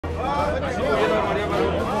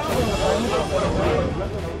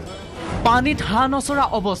পানীত হাঁহ নচৰা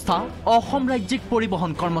অৱস্থা অসম ৰাজ্যিক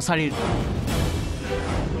পৰিবহণ কৰ্মচাৰীৰ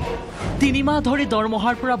 3 মাহ ধৰি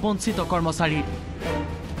দৰমহাৰ পৰা বঞ্চিত কৰ্মচাৰীৰ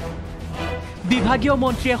বিভাগীয়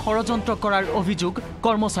মন্ত্ৰীয়ে ষড়যন্ত্ৰ কৰাৰ অভিযোগ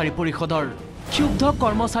কৰ্মচাৰী পৰিষদৰ ক্ষুব্ধ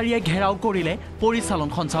কৰ্মচাৰীয়ে ঘেৰাও কৰিলে পৰিচালন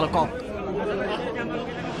সঞ্চালকক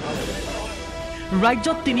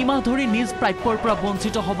ৰাজ্যত 3 মাহ ধৰি নিজ প্ৰাপ্যৰ পৰা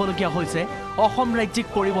বঞ্চিত হ'বলগীয়া হৈছে অসম ৰাজ্যিক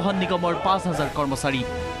পৰিবহণ নিগমৰ 5000 কৰ্মচাৰী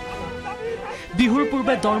বিহুৰ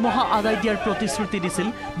পূৰ্বে দৰমহা আদায় দিয়াৰ প্ৰতিশ্ৰুতি দিছিল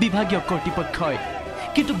বিভাগীয় কৰ্তৃপক্ষই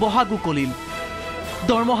কিন্তু বহাগু কলিল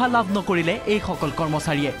দৰমহা লাভ নকৰিলে এই সকল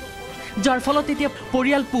কৰ্মচাৰীয়ে যাৰ ফলত এতিয়া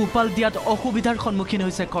পৰিয়াল পোহপাল দিয়াত অসুবিধাৰ সন্মুখীন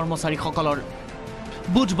হৈছে কৰ্মচাৰীসকলৰ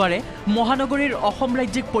বুধবাৰে মহানগৰীৰ অসম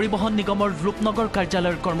ৰাজ্যিক পৰিবহণ নিগমৰ ৰূপনগৰ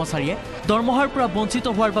কাৰ্যালয়ৰ কৰ্মচাৰীয়ে দৰমহাৰ পৰা বঞ্চিত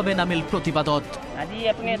হোৱাৰ বাবে নামিল প্ৰতিবাদত আজি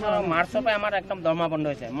আপুনি মাৰ্চৰ পৰা আমাৰ একদম দৰমহা বন্ধ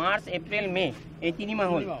হৈছে মাৰ্চ এপ্ৰিল মে এই 3 মাহ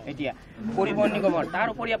হ'ল এতিয়া পৰিবহণ নিগমৰ তাৰ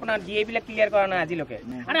উপৰি আপোনাৰ ডিএ বিলাক ক্লিয়াৰ কৰা নাই আজিলৈকে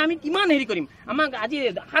আৰু আমি কিমান হেৰি কৰিম আমাক আজি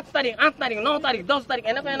 7 তাৰিখ 8 তাৰিখ 9 তাৰিখ 10 তাৰিখ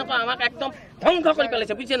এনেকুৱা আমাক একদম ধ্বংস কৰি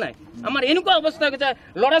পেলাইছে বুজিছে নাই আমাৰ এনেকুৱা অৱস্থা হৈছে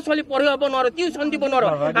ল'ৰা ছোৱালী পঢ়াব নোৱাৰো টিউচন দিব নোৱাৰো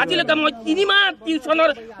আজিলৈকে মই 3 মাহ টিউচনৰ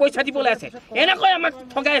পইচা দিবলৈ আছে এনেকৈ আমাক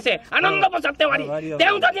ঠগাই আছে আনন্দ বজাত তেওৱাৰী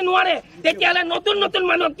তেওঁ যদি নোৱাৰে তেতিয়ালে নতুন নতুন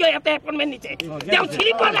মানুহ কিয় এটা এপইণ্টমেণ্ট দিছে তেওঁ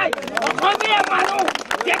চিনি পোৱা নাই অসমীয়া মানুহ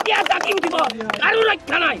যেতিয়া জাতি উঠিব আৰু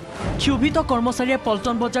ৰক্ষা নাই ক্ষুভিত কৰ্মচাৰীয়ে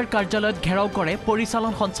পল্টন বজাৰ কাৰ্যালয়ত ঘেৰাও কৰে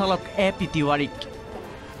পৰিচালন সঞ্চালক এপি তিৱাৰীক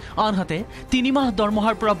আনহাতে 3 মাহ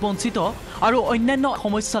দৰমহাৰ পৰা বঞ্চিত আৰু অন্যান্য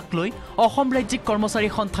সমস্যাক লৈ অসম ৰাজ্যিক কৰ্মচাৰী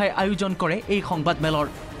সন্থাই আয়োজন কৰে এই সংবাদমেলৰ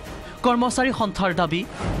কৰ্মচাৰী সন্থাৰ দাবী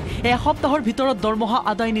এসপ্তাহৰ ভিতৰত দৰমহা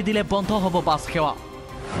আদায় নিদিলে বন্ধ হ'ব বাছ সেৱা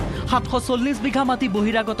 740 বিঘা মাটি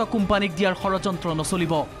বহিৰাগত কোম্পানীক দিয়াৰ ষড়যন্ত্ৰ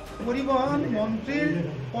নচলিব পৰিবহণ মন্ত্ৰীৰ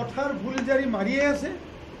কথাৰ ভুলজাৰি মাৰিয়ে আছে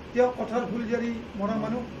তেওঁ কথাৰ ভুলজাৰি মৰা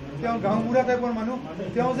মানুহ তেওঁ গাঁওবুঢ়া টাইপৰ মানুহ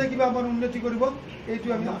তেওঁ যে কিবা আমাৰ উন্নতি কৰিব এইটো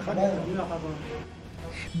আমি আশা কৰোঁ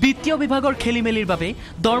বিত্তীয় বিভাগৰ খেলিমেলিৰ বাবে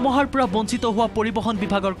দৰমহাৰ পৰা বঞ্চিত হোৱা পৰিবহণ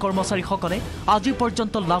বিভাগৰ কৰ্মচাৰীসকলে আজি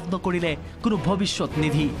পৰ্যন্ত লাভ নকৰিলে কোনো ভৱিষ্যত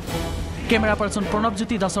নিধি কেমেৰা পাৰ্চন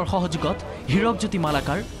প্ৰণৱজ্যোতি দাসৰ সহযোগত Hirakjyoti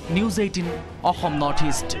Malakar news 18 Assam north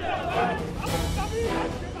east